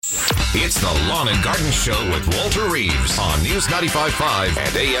It's the Lawn and Garden Show with Walter Reeves on News 95.5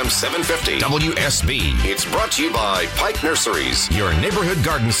 and AM 750 WSB. It's brought to you by Pike Nurseries, your neighborhood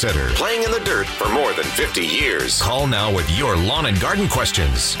garden center, playing in the dirt for more than 50 years. Call now with your lawn and garden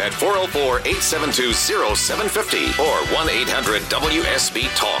questions at 404-872-0750 or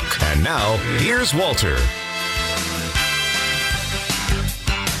 1-800-WSB-TALK. And now, here's Walter.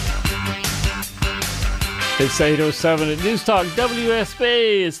 It's 8:07 at News Talk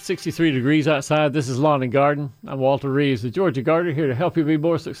WSB. It's 63 degrees outside. This is Lawn and Garden. I'm Walter Reeves, the Georgia Gardener, here to help you be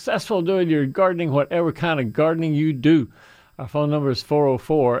more successful doing your gardening, whatever kind of gardening you do. Our phone number is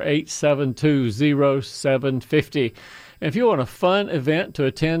 404-872-0750. If you want a fun event to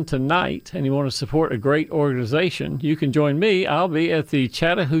attend tonight and you want to support a great organization, you can join me. I'll be at the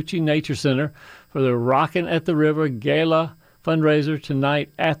Chattahoochee Nature Center for the Rockin' at the River Gala fundraiser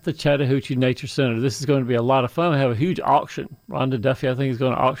tonight at the Chattahoochee Nature Center. This is going to be a lot of fun. We have a huge auction. Rhonda Duffy, I think, is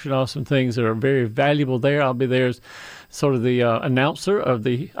going to auction off some things that are very valuable there. I'll be there as sort of the announcer of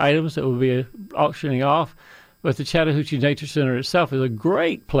the items that will be auctioning off. But the Chattahoochee Nature Center itself is a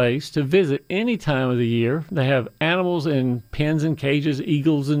great place to visit any time of the year. They have animals in pens and cages,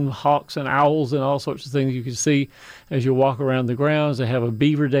 eagles and hawks and owls and all sorts of things you can see as you walk around the grounds. They have a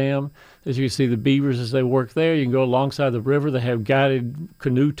beaver dam. As you can see the beavers as they work there. You can go alongside the river. They have guided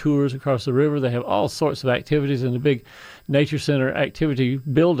canoe tours across the river. They have all sorts of activities in the big Nature Center activity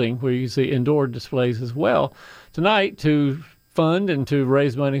building where you can see indoor displays as well. Tonight, to fund and to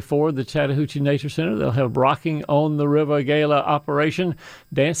raise money for the Chattahoochee Nature Center, they'll have Rocking on the River Gala operation,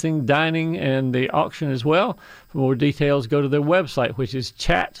 dancing, dining, and the auction as well. For more details, go to their website, which is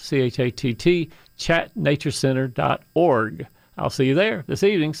CHATT, chatnaturecenter.org. I'll see you there this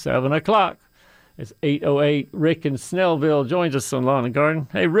evening, 7 o'clock. It's 8:08. Rick in Snellville joins us on Lawn and Garden.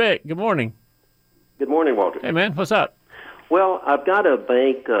 Hey, Rick, good morning. Good morning, Walter. Hey, man, what's up? Well, I've got a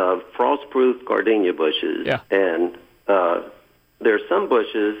bank of frost-proof gardenia bushes, and there's some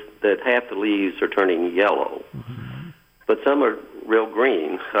bushes that half the leaves are turning yellow, but some are real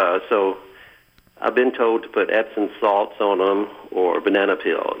green. So I've been told to put Epsom salts on them or banana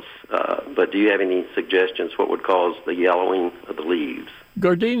peels. But do you have any suggestions what would cause the yellowing of the leaves?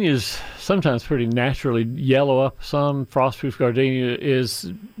 Gardenias sometimes pretty naturally yellow up. Some frostproof gardenia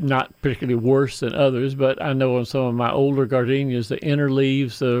is not particularly worse than others, but I know on some of my older gardenias, the inner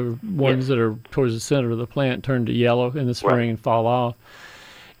leaves, the ones that are towards the center of the plant, turn to yellow in the spring and fall off.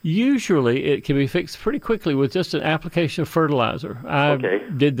 Usually, it can be fixed pretty quickly with just an application of fertilizer. I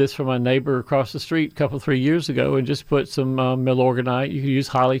did this for my neighbor across the street a 3 years ago and just put some Milorganite. You can use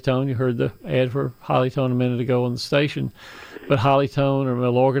Hollytone. You heard the ad for Hollytone a minute ago on the station. But Hollytone or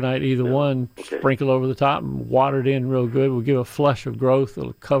Milorganite, either one, sprinkle over the top and water it in real good. Will give a flush of growth.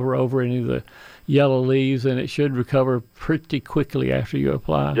 It'll cover over any of the yellow leaves, and it should recover pretty quickly after you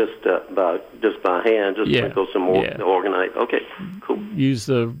apply. Just by hand, sprinkle some more Milorganite. Okay, cool. Use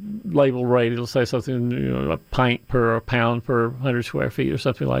the label rate. It'll say something, a pint per or pound per 100 square feet or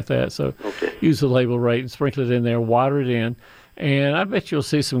something like that. So use the label rate and sprinkle it in there, water it in. And I bet you'll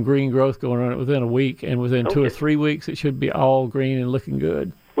see some green growth going on within a week. And within 2 or 3 weeks, it should be all green and looking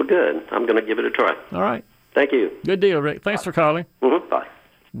good. Well, good. I'm going to give it a try. All right. Thank you. Good deal, Rick. Thanks for calling. Bye.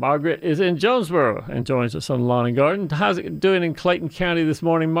 Margaret is in Jonesboro and joins us on Lawn and Garden. How's it doing in Clayton County this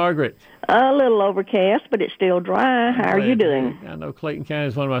morning, Margaret? A little overcast, but it's still dry. How are you doing? I know Clayton County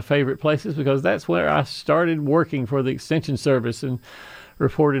is one of my favorite places because that's where I started working for the Extension Service and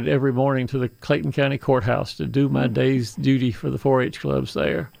reported every morning to the Clayton County Courthouse to do my day's duty for the 4-H clubs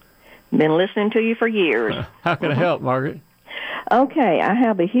there. Been listening to you for years. How can I help, Margaret? Okay, I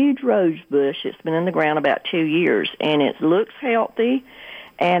have a huge rose bush. It's been in the ground about 2 years, and it looks healthy.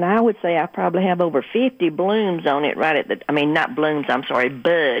 And I would say I probably have over 50 blooms on it buds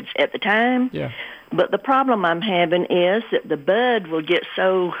at the time. Yeah. But the problem I'm having is that the bud will get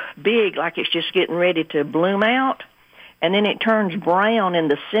so big, like it's just getting ready to bloom out, and then it turns brown in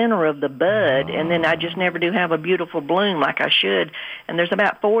the center of the bud, and then I just never do have a beautiful bloom like I should. And there's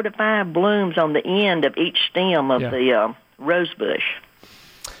about 4 to 5 blooms on the end of each stem of the rose bush.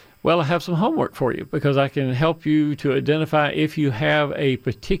 Well, I have some homework for you because I can help you to identify if you have a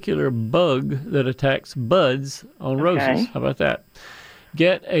particular bug that attacks buds on roses. How about that?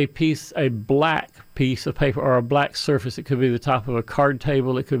 Get a black piece of paper or a black surface. It could be the top of a card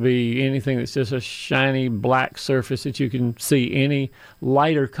table. It could be anything that's just a shiny black surface that you can see any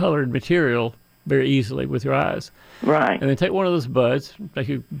lighter colored material very easily with your eyes. Right. And then take one of those buds, take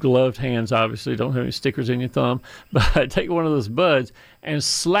your gloved hands, obviously, don't have any stickers in your thumb, but take one of those buds and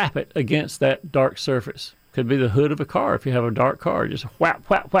slap it against that dark surface. Could be the hood of a car if you have a dark car. Just whap,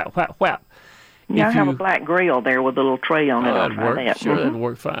 whap, whap, whap, whap. Yeah, I have a black grill there with a little tray on it. That'd work. That. Sure, that'd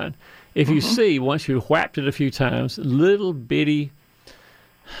work fine. If you see, once you whacked it a few times, little bitty,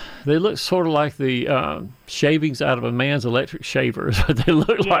 they look sort of like the shavings out of a man's electric shaver is what they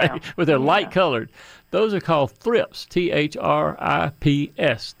look like, but they're light colored. Those are called thrips, THRIPS,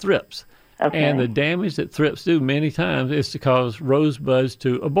 thrips. Okay. And the damage that thrips do many times is to cause rosebuds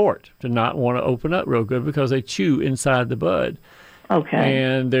to abort, to not want to open up real good because they chew inside the bud. Okay.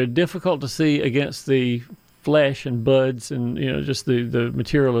 And they're difficult to see against the flesh and buds and just the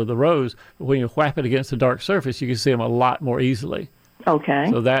material of the rose. But when you whap it against a dark surface, you can see them a lot more easily. Okay.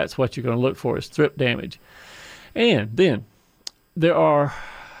 So that's what you're going to look for is thrip damage. And then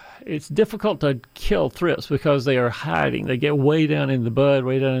it's difficult to kill thrips because they are hiding. They get way down in the bud,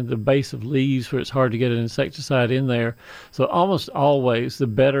 way down in the base of leaves where it's hard to get an insecticide in there. So almost always the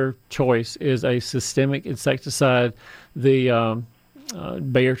better choice is a systemic insecticide. The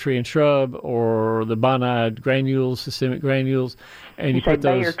Bayer tree and shrub or the Bonide granules, systemic granules. And you say put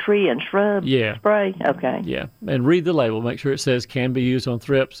those, Bayer tree and shrub spray? Okay. Yeah. And read the label. Make sure it says can be used on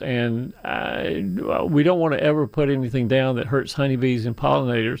thrips. And we don't want to ever put anything down that hurts honeybees and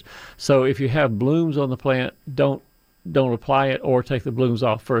pollinators. So if you have blooms on the plant, don't apply it or take the blooms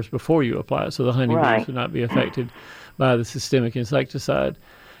off first before you apply it so the honeybees will not be affected by the systemic insecticide.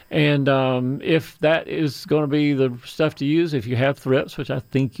 And if that is going to be the stuff to use, if you have thrips, which I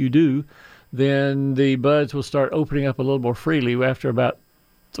think you do, then the buds will start opening up a little more freely after about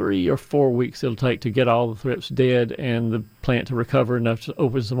 3 or 4 weeks it'll take to get all the thrips dead and the plant to recover enough to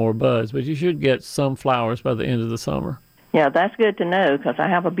open some more buds. But you should get some flowers by the end of the summer. Yeah, that's good to know because I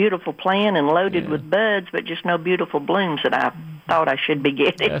have a beautiful plant and loaded with buds, but just no beautiful blooms that I thought I should be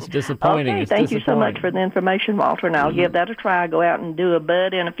getting. That's disappointing. Okay, thank you so much for the information, Walter, and I'll give that a try. Go out and do a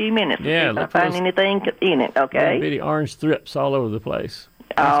bud in a few minutes to see if I find anything in it, okay? Bitty orange thrips all over the place.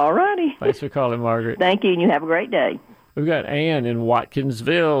 All righty. Thanks for calling, Margaret. Thank you, and you have a great day. We've got Ann in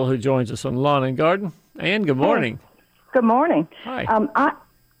Watkinsville who joins us on Lawn and Garden. Ann, good morning. Hey. Good morning. Hi.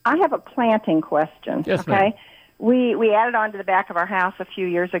 I have a planting question. Yes, okay. ma'am. We added on to the back of our house a few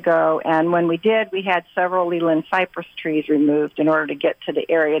years ago, and when we did, we had several Leland cypress trees removed in order to get to the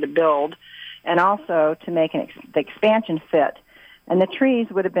area to build and also to make the expansion fit. And the trees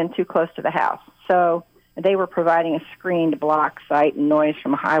would have been too close to the house. So they were providing a screen to block sight and noise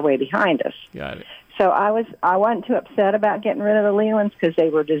from a highway behind us. Got it. So I wasn't too upset about getting rid of the Lelands because they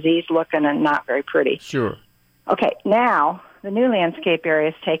were diseased-looking and not very pretty. Sure. Okay, now the new landscape area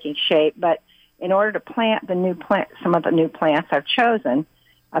is taking shape, but in order to plant some of the new plants I've chosen,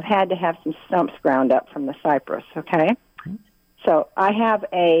 I've had to have some stumps ground up from the cypress, okay? Mm-hmm. So I have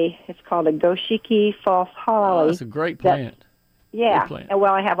it's called a Goshiki false holly. Oh, that's a great plant. Yeah, and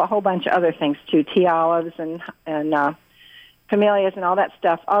well, I have a whole bunch of other things too, tea olives and camellias and all that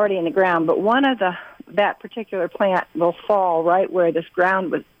stuff already in the ground, but one of that particular plant will fall right where this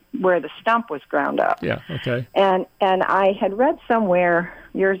ground was, where the stump was ground up. Yeah, okay. And I had read somewhere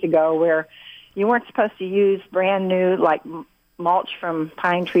years ago where you weren't supposed to use brand new, like, mulch from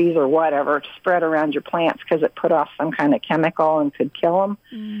pine trees or whatever to spread around your plants because it put off some kind of chemical and could kill them.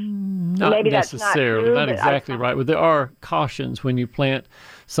 Not Maybe necessarily. That's not exactly right. But there are cautions when you plant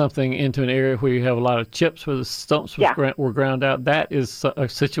something into an area where you have a lot of chips where the stumps were ground out. That is a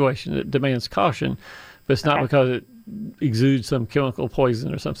situation that demands caution, but it's not because it exudes some chemical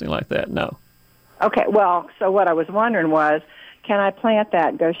poison or something like that. No. Okay. Well, so what I was wondering was, can I plant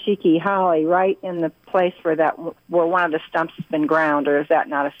that Goshiki holly right in the place where one of the stumps has been ground, or is that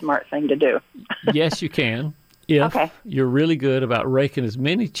not a smart thing to do? Yes, you can. If you're really good about raking as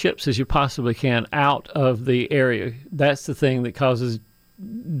many chips as you possibly can out of the area. That's the thing that causes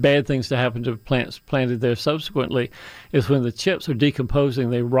bad things to happen to plants planted there subsequently, is when the chips are decomposing,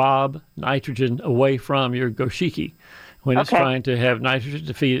 they rob nitrogen away from your Goshiki. When it's trying to have nitrogen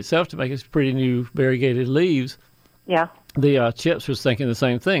to feed itself to make its pretty new variegated leaves. Yeah. The chips was thinking the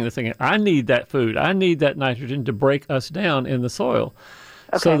same thing. They're thinking, I need that food. I need that nitrogen to break us down in the soil.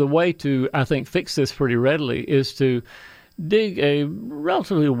 Okay. So the way to, I think, fix this pretty readily is to dig a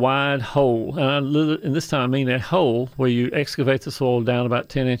relatively wide hole. And this time I mean a hole where you excavate the soil down about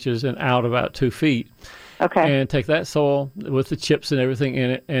 10 inches and out about 2 feet. Okay. And take that soil with the chips and everything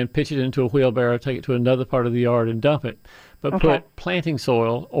in it and pitch it into a wheelbarrow, take it to another part of the yard and dump it. But put planting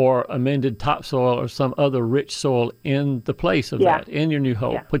soil or amended topsoil or some other rich soil in the place of that, in your new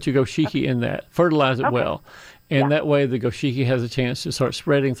hole. Yeah. Put your Goshiki in that. Fertilize it well. And that way the Goshiki has a chance to start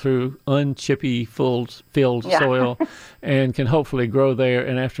spreading through unchippy, filled soil and can hopefully grow there.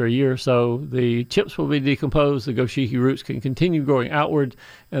 And after a year or so, the chips will be decomposed. The Goshiki roots can continue growing outward,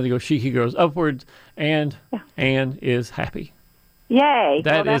 and the Goshiki grows upwards, and Anne is happy. Yay.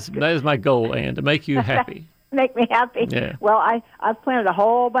 That is my goal, Ann, to make you happy. Make me happy. Yeah. Well, I've planted a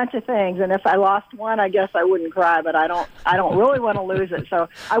whole bunch of things, and if I lost one, I guess I wouldn't cry. But I don't really want to lose it. So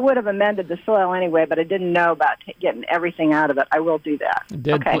I would have amended the soil anyway, but I didn't know about getting everything out of it. I will do that.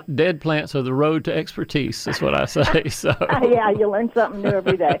 Dead plants are the road to expertise. That's what I say. So yeah, you learn something new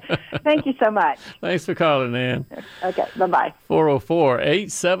every day. Thank you so much. Thanks for calling, Ann. Okay. Bye-bye.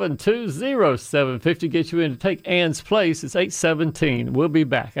 404-872-0750 gets you in to take Ann's place. It's 8:17. We'll be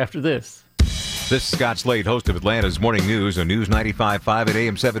back after this. This is Scott Slade, host of Atlanta's Morning News on News 95.5 at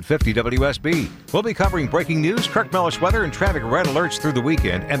AM 750 WSB. We'll be covering breaking news, Kirk Mellish weather, and traffic red alerts through the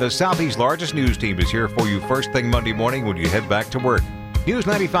weekend. And the Southeast's largest news team is here for you first thing Monday morning when you head back to work. News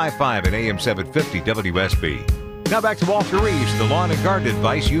 95.5 at AM 750 WSB. Now back to Walter Reeves, the lawn and garden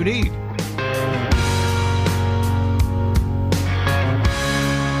advice you need.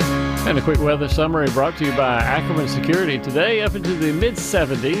 And a quick weather summary brought to you by Ackerman Security. Today, up into the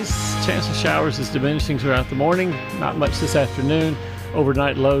mid-70s. Chance of showers is diminishing throughout the morning. Not much this afternoon.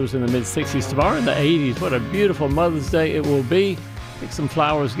 Overnight lows in the mid-60s. Tomorrow in the 80s. What a beautiful Mother's Day it will be. Pick some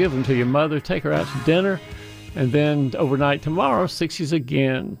flowers, give them to your mother. Take her out to dinner. And then overnight tomorrow, 60s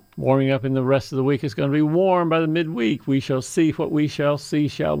again. Warming up in the rest of the week. It's going to be warm by the midweek. We shall see what we shall see,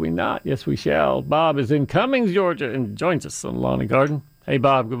 shall we not? Yes, we shall. Bob is in Cummings, Georgia, and joins us on Lawn and Garden. Hey,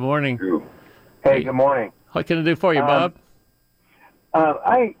 Bob, good morning. Hey, good morning. What can I do for you, Bob?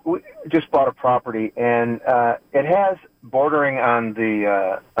 I just bought a property, and it has bordering on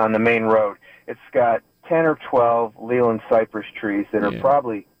the main road. It's got 10 or 12 Leland cypress trees that are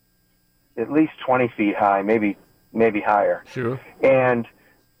probably at least 20 feet high, maybe higher. Sure. And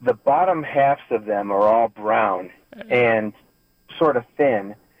the bottom halves of them are all brown and sort of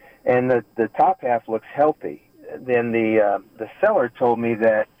thin, and the top half looks healthy. Then the seller told me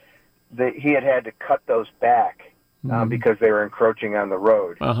that he had to cut those back because they were encroaching on the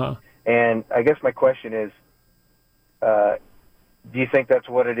road. Uh-huh. And I guess my question is, do you think that's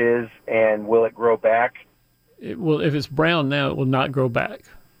what it is, and will it grow back? Well, if it's brown now, it will not grow back.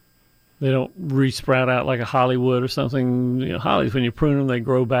 They don't re-sprout out like a Hollywood or something. You know, hollies, when you prune them, they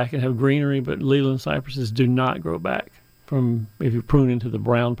grow back and have greenery, but Leland cypresses do not grow back from if you prune into the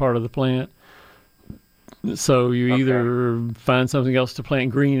brown part of the plant. So you either find something else to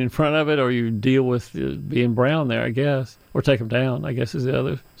plant green in front of it, or you deal with being brown there, I guess, or take them down, I guess is the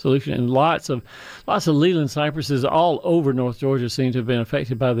other solution. And lots of Leland cypresses all over North Georgia seem to have been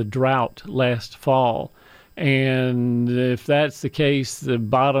affected by the drought last fall. And if that's the case, the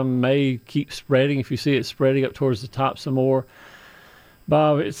bottom may keep spreading. If you see it spreading up towards the top some more,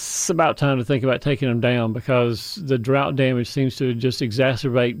 Bob, it's about time to think about taking them down, because the drought damage seems to just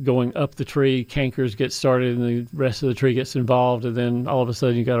exacerbate going up the tree. Cankers get started and the rest of the tree gets involved, and then all of a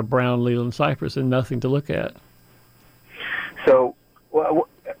sudden you've got a brown Leland cypress and nothing to look at. So, well,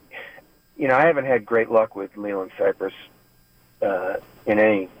 I haven't had great luck with Leland cypress in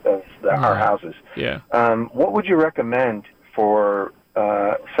any of our houses. Yeah. What would you recommend for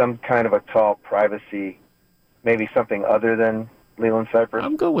some kind of a tall privacy, maybe something other than Leland cypress?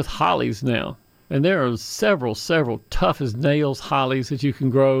 I'm going with hollies now. And there are several tough as nails hollies that you can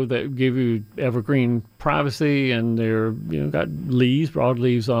grow that give you evergreen privacy, and they're got leaves, broad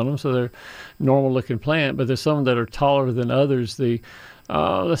leaves on them, so they're normal looking plant. But there's some that are taller than others.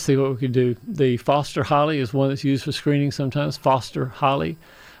 Let's see what we could do. The Foster holly is one that's used for screening sometimes. Foster holly.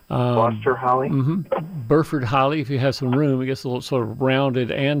 Foster holly? Mm-hmm. Burford holly, if you have some room, it gets a little sort of rounded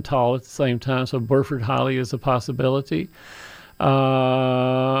and tall at the same time. So Burford holly is a possibility.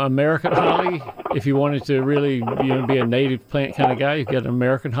 American holly, if you wanted to really be a native plant kind of guy, you get an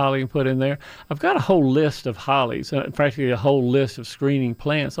American holly and put in there. I've got a whole list of hollies, practically a whole list of screening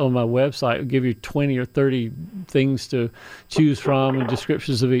plants on my website. It'll give you 20 or 30 things to choose from and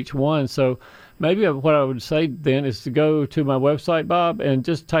descriptions of each one. So maybe what I would say then is to go to my website, Bob, and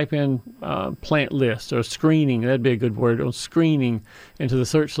just type in plant list or screening. That'd be a good word, on screening, into the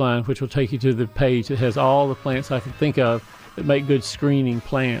search line, which will take you to the page that has all the plants I can think of that make good screening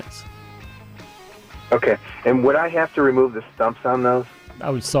plants. Okay. And would I have to remove the stumps on those? I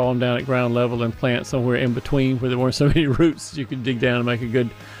would saw them down at ground level and plant somewhere in between where there weren't so many roots that you could dig down and make a good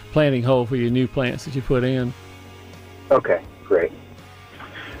planting hole for your new plants that you put in. Okay, great.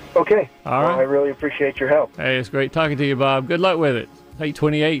 Okay. All right. I really appreciate your help. Hey, it's great talking to you, Bob. Good luck with it.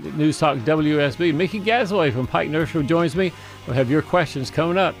 828 News Talk WSB. Mickey Gasaway from Pike Nursery joins me. We'll have your questions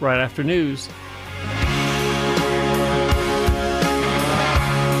coming up right after news.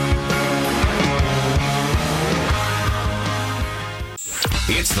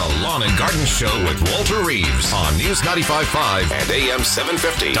 It's the Lawn and Garden Show with Walter Reeves on News 95.5 and AM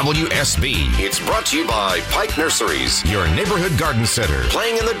 750 WSB. It's brought to you by Pike Nurseries, your neighborhood garden center,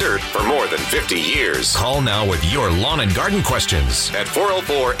 playing in the dirt for more than 50 years. Call now with your lawn and garden questions at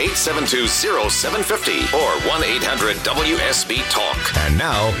 404-872-0750 or 1-800-WSB-TALK. And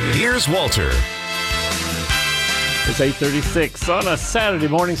now, here's Walter. It's 8:36 on a Saturday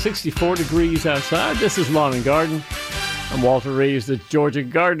morning, 64 degrees outside. This is Lawn and Garden. I'm Walter Reeves, the Georgia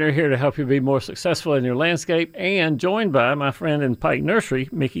gardener, here to help you be more successful in your landscape, and joined by my friend in Pike Nursery,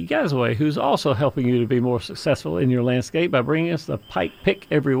 Mickey Gazaway, who's also helping you to be more successful in your landscape by bringing us the Pike Pick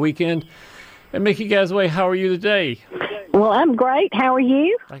every weekend. And Mickey Gazaway, how are you today? Well, I'm great. How are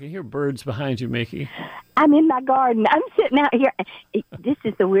you? I can hear birds behind you, Mickey. I'm in my garden. I'm sitting out here. This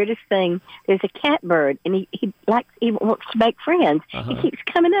is the weirdest thing. There's a catbird, and he wants to make friends. He keeps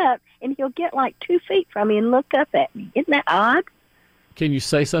coming up, and he'll get like 2 feet from me and look up at me. Isn't that odd? Can you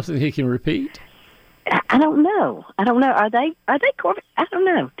say something he can repeat? I don't know. Are they corvid? I don't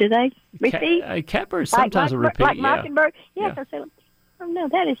know. Do they repeat? Catbirds sometimes will repeat. Like mockingbird? Yes. Yeah. I said, oh no,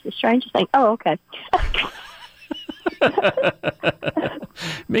 that is the strangest thing. Oh, okay.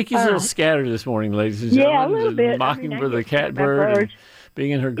 Mickey's a little scattered this morning, ladies and gentlemen. Yeah, a little bit. Mockingbird, the catbird, and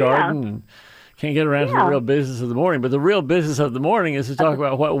being in her garden, and can't get around to the real business of the morning. But the real business of the morning is to talk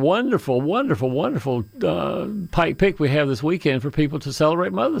about what wonderful, wonderful, wonderful Pike Pick we have this weekend for people to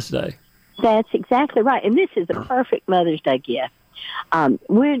celebrate Mother's Day. That's exactly right, and this is a perfect Mother's Day gift.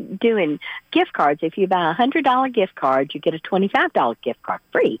 We're doing gift cards. If you buy a $100 gift card, you get a $25 gift card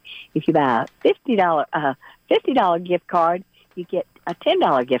free. If you buy a $50 gift card, you get a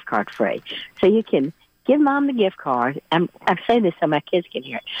 $10 gift card free. So you can give Mom the gift card. I'm saying this so my kids can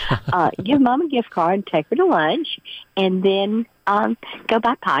hear it. Give Mom a gift card, take her to lunch, and then go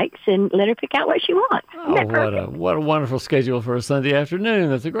buy Pikes and let her pick out what she wants. Oh, what a wonderful schedule for a Sunday afternoon.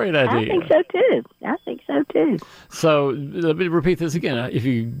 That's a great idea. I think so, too. So let me repeat this again. If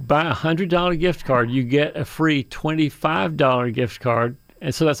you buy a $100 gift card, you get a free $25 gift card.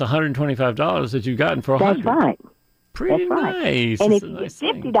 And so that's $125 that you've gotten for $100. That's right. Pretty nice. And if you get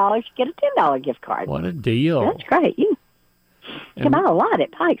 $50, you get a $10 gift card. What a deal. That's great. You can buy a lot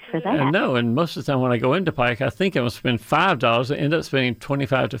at Pike's for that. I know, and most of the time when I go into Pike, I think I'm going to spend $5. I end up spending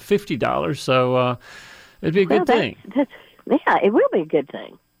 $25 to $50. So it'd be a good thing. Yeah, it will be a good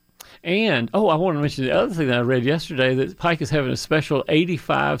thing. And, I want to mention the other thing that I read yesterday, that Pike is having a special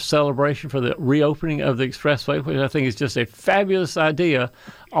 85 celebration for the reopening of the expressway, which I think is just a fabulous idea.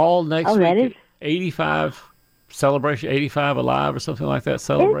 All next week, 85 celebration, 85 Alive or something like that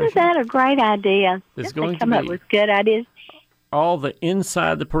celebration. Isn't that a great idea? It's going to come up with good ideas. All the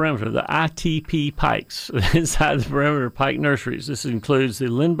inside the perimeter, the ITP Pikes, inside the perimeter Pike Nurseries. This includes the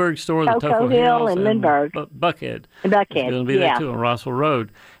Lindbergh store, the Toco Hill and Lindbergh. Buckhead. Buckhead, it's going to be there, too, on Rossville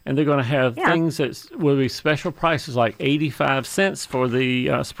Road. And they're going to have things that will be special prices, like 85 cents for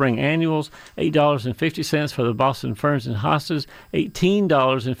the spring annuals, $8.50 for the Boston Ferns and Hostas,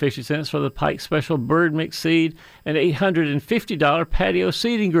 $18.50 for the Pike Special Bird Mix Seed, and $850 patio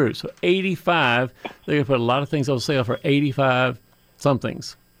seeding group. So 85. They're going to put a lot of things on sale for 85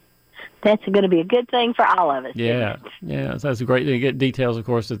 somethings. That's going to be a good thing for all of us. Yeah, so that's a great thing. You get details, of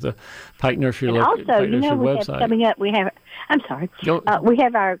course, at the Pike Nursery website. Also, we have coming up, we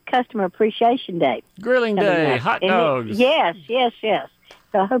have our Customer Appreciation Day. Grilling Day, hot dogs. Yes.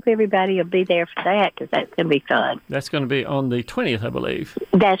 So I hope everybody will be there for that, because that's going to be fun. That's going to be on the 20th, I believe.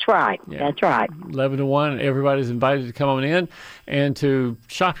 That's right. Yeah. That's right. 11 to 1. Everybody's invited to come on in and to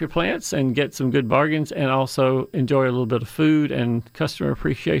shop your plants and get some good bargains, and also enjoy a little bit of food and customer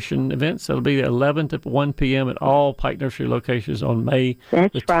appreciation events. That'll be 11 to 1 p.m. at all Pike Nursery locations on May the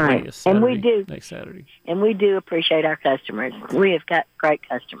 20th, Saturday, and we do next Saturday. And we do appreciate our customers. We have got great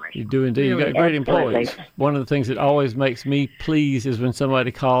customers. You do indeed. You've got great employees. One of the things that always makes me pleased is when somebody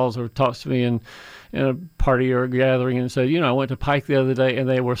calls or talks to me in a party or a gathering and said, I went to Pike the other day, and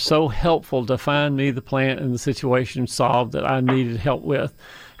they were so helpful to find me the plant and the situation solved that I needed help with.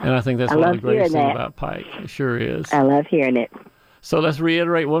 And I think that's one of the greatest things about Pike. It sure is. I love hearing it. So let's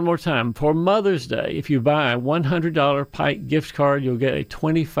reiterate one more time. For Mother's Day, if you buy a $100 Pike gift card, you'll get a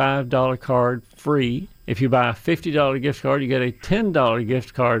 $25 card free. If you buy a $50 gift card, you get a $10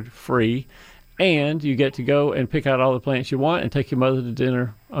 gift card free. And you get to go and pick out all the plants you want and take your mother to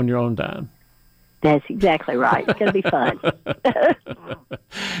dinner on your own dime. That's exactly right. It's going to be fun.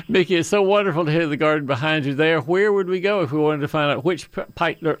 Mickey, it's so wonderful to hear the garden behind you there. Where would we go if we wanted to find out which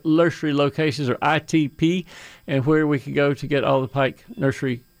Pike Nursery locations are ITP, and where we could go to get all the Pike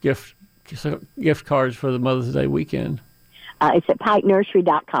Nursery gift cards for the Mother's Day weekend? It's at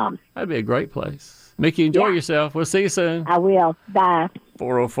pikenursery.com. That'd be a great place. Mickey, enjoy yourself. We'll see you soon. I will. Bye.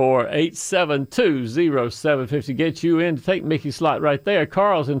 404-872-0750. Get you in to take Mickey's slot right there.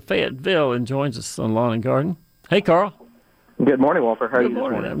 Carl's in Fayetteville and joins us on Lawn and Garden. Hey, Carl. Good morning, Walter. How are you this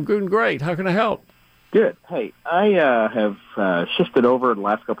morning? morning? I'm doing great. How can I help? Good. Hey, I have shifted over the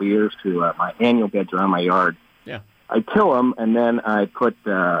last couple of years to my annual beds around my yard. Yeah. I till them, and then I put 2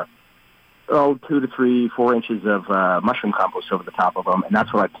 to 3, 4 inches of mushroom compost over the top of them, and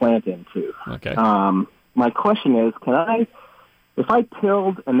that's what I plant into. Okay. My question is, if I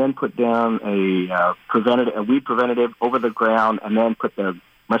tilled and then put down a weed preventative over the ground and then put the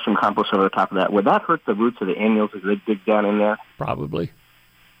mushroom compost over the top of that, would that hurt the roots of the annuals as they dig down in there? Probably.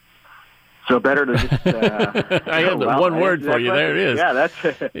 So better to just... I have one word for you. There it is.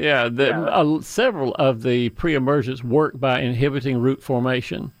 Yeah, that's... Several of the pre-emergents work by inhibiting root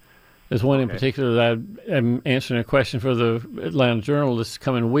formation. There's one in particular that I'm answering a question for the Atlanta Journal this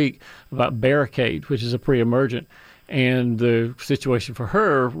coming week about Barricade, which is a pre-emergent. And the situation for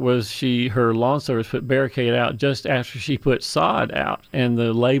her was her lawn service put Barricade out just after she put sod out. And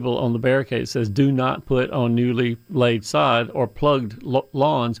the label on the Barricade says, do not put on newly laid sod or plugged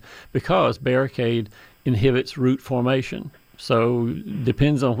lawns because Barricade inhibits root formation. So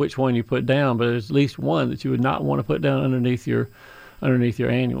depends on which one you put down, but there's at least one that you would not want to put down underneath your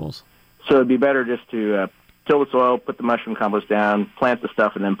annuals. So it'd be better just to till the soil, put the mushroom compost down, plant the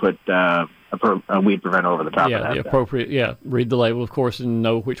stuff, and then put a weed preventer over the top of that. Yeah, the appropriate, read the label, of course, and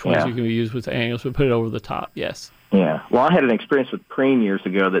know which ones you can use with the annuals, but put it over the top, yes. Yeah. Well, I had an experience with preen years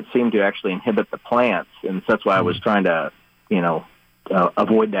ago that seemed to actually inhibit the plants, and that's why I was trying to,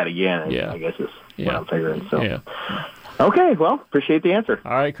 avoid that again, I guess is what I'm figuring. So. Yeah. Okay, well, appreciate the answer.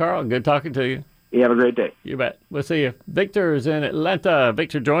 All right, Carl, good talking to you. You have a great day. You bet. We'll see you. Victor is in Atlanta.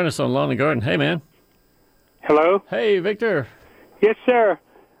 Victor, join us on Lawn and Garden. Hey, man. Hello? Hey, Victor. Yes, sir.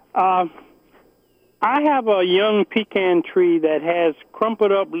 I have a young pecan tree that has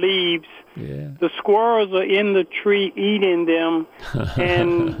crumpled up leaves. Yeah. The squirrels are in the tree eating them,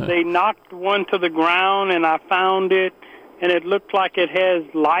 and they knocked one to the ground, and I found it, and it looked like it has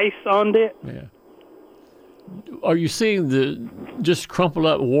lice on it. Yeah. Are you seeing the just crumpled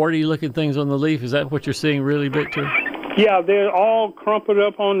up, warty-looking things on the leaf? Is that what you're seeing really, Victor? Yeah, they're all crumpled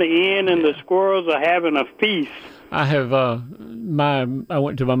up on the end, and the squirrels are having a feast. I have I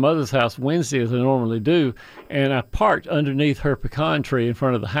went to my mother's house Wednesday, as I normally do, and I parked underneath her pecan tree in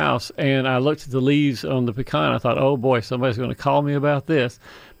front of the house, and I looked at the leaves on the pecan. I thought, oh, boy, somebody's going to call me about this,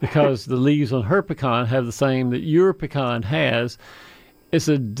 because the leaves on her pecan have the same that your pecan has. It's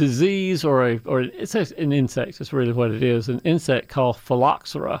a disease or it's an insect. It's really what it is, an insect called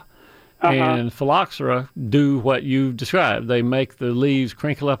phylloxera. And phylloxera do what you described. They make the leaves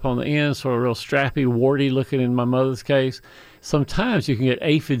crinkle up on the end, sort of real strappy, warty looking in my mother's case. Sometimes you can get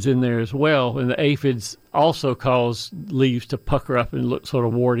aphids in there as well, and the aphids also cause leaves to pucker up and look sort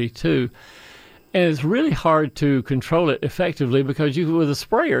of warty too. And it's really hard to control it effectively because with a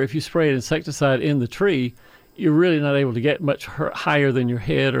sprayer, if you spray an insecticide in the tree, you're really not able to get much higher than your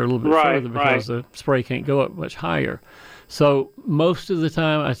head or a little bit further because the spray can't go up much higher. So most of the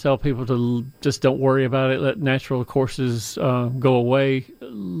time I tell people to just don't worry about it, let natural courses go away. A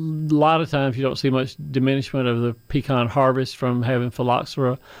lot of times you don't see much diminishment of the pecan harvest from having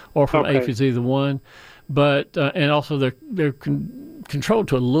phylloxera or from aphids, either one. But and also they're controlled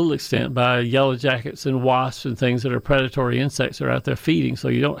to a little extent by yellow jackets and wasps and things that are predatory insects that are out there feeding. So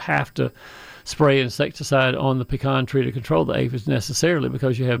you don't have to spray insecticide on the pecan tree to control the aphids necessarily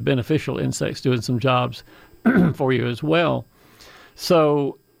because you have beneficial insects doing some jobs for you as well.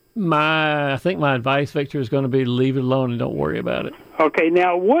 So I think my advice, Victor, is going to be leave it alone and don't worry about it. Okay,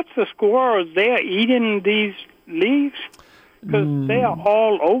 now what's the squirrels? They're eating these leaves? Because they are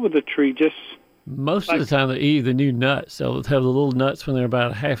all over the tree. Most of the time they eat the new nuts. They'll have the little nuts when they're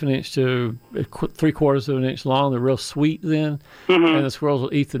about 1/2 inch to 3/4 of an inch long. They're real sweet then, and the squirrels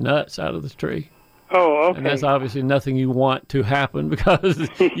will eat the nuts out of the tree. Oh, okay. And that's obviously nothing you want to happen because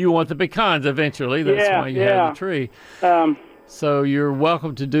you want the pecans eventually. That's why you have the tree. So you're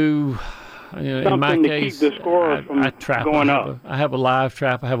welcome to do, in my case, keep the squirrels from going up. I have a live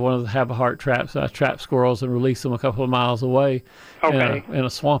trap. I have one of the have-a-heart traps. I trap squirrels and release them a couple of miles away in a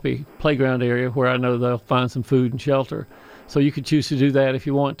swampy playground area where I know they'll find some food and shelter. So you could choose to do that if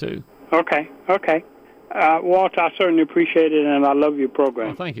you want to. Okay. Walt, I certainly appreciate it, and I love your program.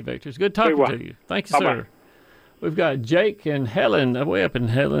 Well, thank you, Victor. It's good talking to you. Thank you, sir. We've got Jake and Helen, way up in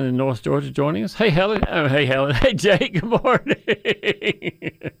Helen in North Georgia, joining us. Hey, Helen. Oh, hey, Helen. Hey, Jake. Good morning.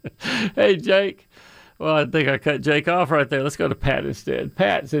 Hey, Jake. Well, I think I cut Jake off right there. Let's go to Pat instead.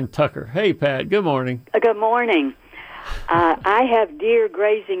 Pat's in Tucker. Hey, Pat. Good morning. Good morning. I have deer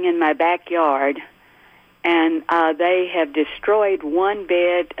grazing in my backyard, and they have destroyed one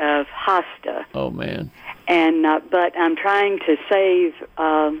bed of hosta. Oh, man. And but I'm trying to save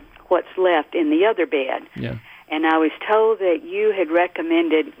what's left in the other bed. Yeah. And I was told that you had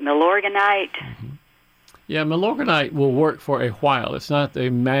recommended Milorganite. Mm-hmm. Yeah, Milorganite will work for a while. It's not the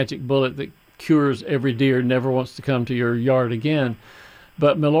magic bullet that cures every deer, never wants to come to your yard again.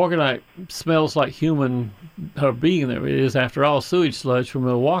 But Milorganite smells like human being there. It is, after all, sewage sludge from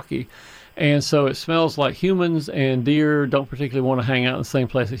Milwaukee. And so it smells like humans, and deer don't particularly want to hang out in the same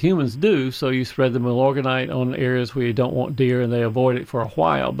place that humans do. So you spread the Milorganite on areas where you don't want deer, and they avoid it for a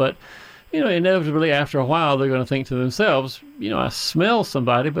while. But, inevitably after a while, they're going to think to themselves, I smell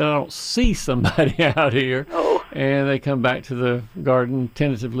somebody, but I don't see somebody out here. Oh. And they come back to the garden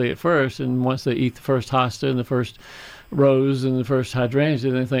tentatively at first. And once they eat the first hosta and the first rose and the first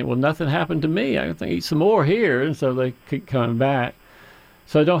hydrangea, they think, well, nothing happened to me. I can eat some more here. And so they keep coming back.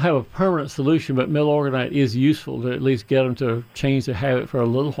 So I don't have a permanent solution, but Milorganite is useful to at least get them to change their habit for a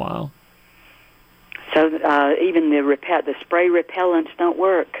little while. So even the spray repellents don't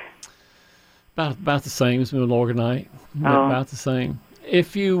work? About the same as Milorganite. About the same.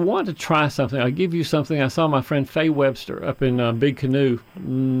 If you want to try something, I'll give you something. I saw my friend Faye Webster up in Big Canoe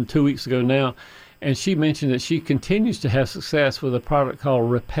 2 weeks ago now, and she mentioned that she continues to have success with a product called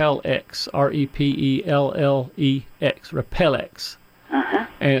Repel-X, R-E-P-E-L-L-E-X, Repel-X. Uh-huh.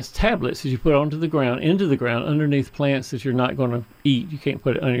 And it's tablets that you put into the ground, underneath plants that you're not going to eat. You can't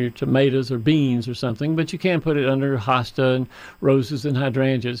put it under your tomatoes or beans or something, but you can put it under hosta and roses and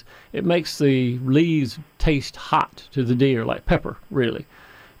hydrangeas. It makes the leaves taste hot to the deer, like pepper, really.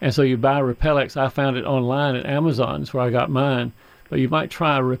 And so you buy Repel-X. I found it online at Amazon. It's where I got mine. But you might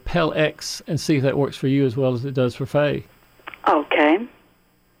try Repel-X and see if that works for you as well as it does for Faye. Okay.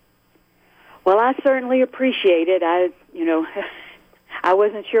 Well, I certainly appreciate it. I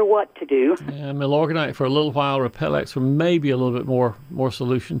wasn't sure what to do. Yeah, Milorganite for a little while, Repel-X for maybe a little bit more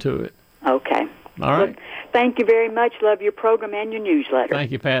solution to it. Okay. All right. Well, thank you very much. Love your program and your newsletter.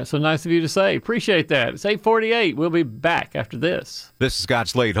 Thank you, Pat. So nice of you to say. Appreciate that. It's 8:48. We'll be back after this. This is Scott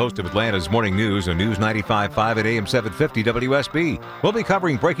Slade, host of Atlanta's Morning News on News 95.5 at AM 750 WSB. We'll be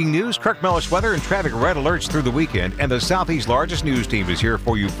covering breaking news, Kirk Mellish weather, and traffic red alerts through the weekend. And the Southeast's largest news team is here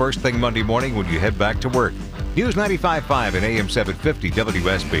for you first thing Monday morning when you head back to work. News 95.5 at AM 750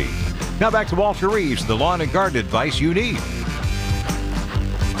 WSB. Now back to Walter Reeves, the lawn and garden advice you need.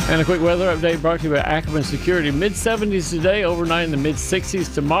 And a quick weather update brought to you by Ackerman Security. Mid-70s today, overnight in the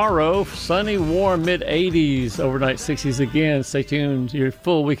mid-60s tomorrow. Sunny, warm, mid-80s, overnight 60s again. Stay tuned. Your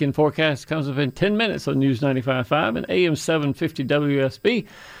full weekend forecast comes up in 10 minutes on News 95.5 and AM 750 WSB.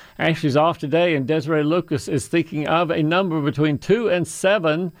 Ashley's off today, and Desiree Lucas is thinking of a number between 2 and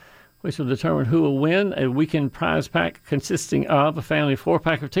 7, which will determine who will win a weekend prize pack consisting of a family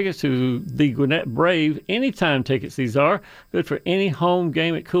 4-pack of tickets to the Gwinnett Brave. Anytime tickets these are, good for any home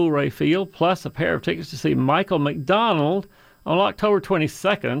game at Coolray Field, plus a pair of tickets to see Michael McDonald on October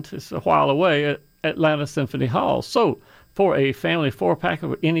 22nd. It's a while away at Atlanta Symphony Hall. So, for a family 4-pack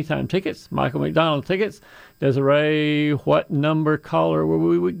of anytime tickets, Michael McDonald tickets, Desiree, what number caller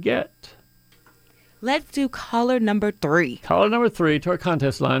we would get? Let's do caller number 3. Caller number 3 to our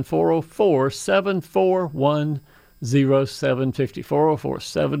contest line, 404-741-0750.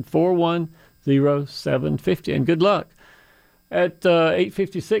 404-741-0750. And good luck. At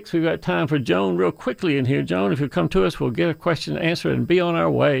 8:56, we've got time for Joan real quickly in here. Joan, if you'll come to us, we'll get a question answered and be on our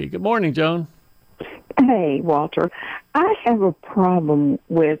way. Good morning, Joan. Hey, Walter. I have a problem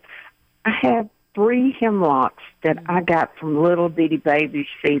I have 3 hemlocks that I got from little bitty baby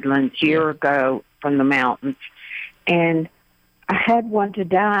seedlings year ago from the mountains. And I had one to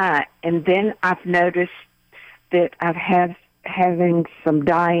die, and then I've noticed that I've having some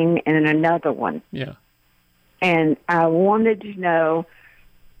dying in another one. Yeah. And I wanted to know,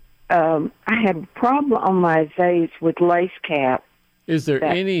 I had a problem on my azaleas with lace cap. Is there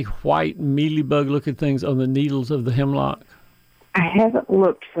any white mealybug-looking things on the needles of the hemlock? I haven't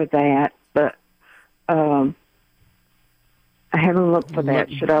looked for that, but I haven't looked for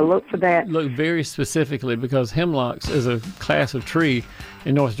that. Should I look for that? Look very specifically, because hemlocks as a class of tree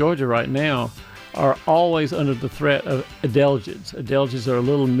in North Georgia right now are always under the threat of adelgids. Adelgids are a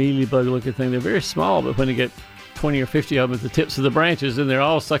little mealybug-looking thing. They're very small, but when you get 20 or 50 of them at the tips of the branches, and they're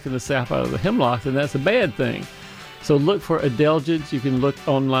all sucking the sap out of the hemlock, then that's a bad thing. So look for adelgids. You can look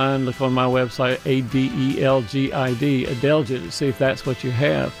online, look on my website, ADELGID, adelgid, and see if that's what you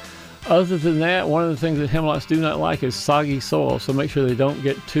have. Other than that, one of the things that hemlocks do not like is soggy soil, so make sure they don't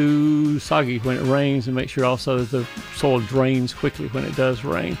get too soggy when it rains, and make sure also that the soil drains quickly when it does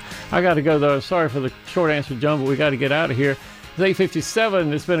rain. I got to go, though. Sorry for the short answer, Joan, but we got to get out of here. It's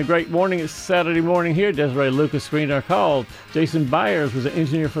 8:57. It's been a great morning. It's Saturday morning here. Desiree Lucas screened our call. Jason Byers was the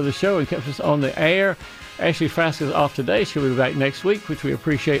engineer for the show and kept us on the air. Ashley Frask is off today. She'll be back next week, which we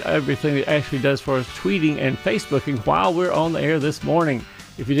appreciate everything that Ashley does for us, tweeting and Facebooking while we're on the air this morning.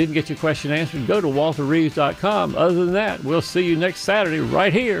 If you didn't get your question answered, go to walterreeves.com. Other than that, we'll see you next Saturday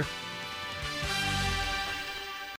right here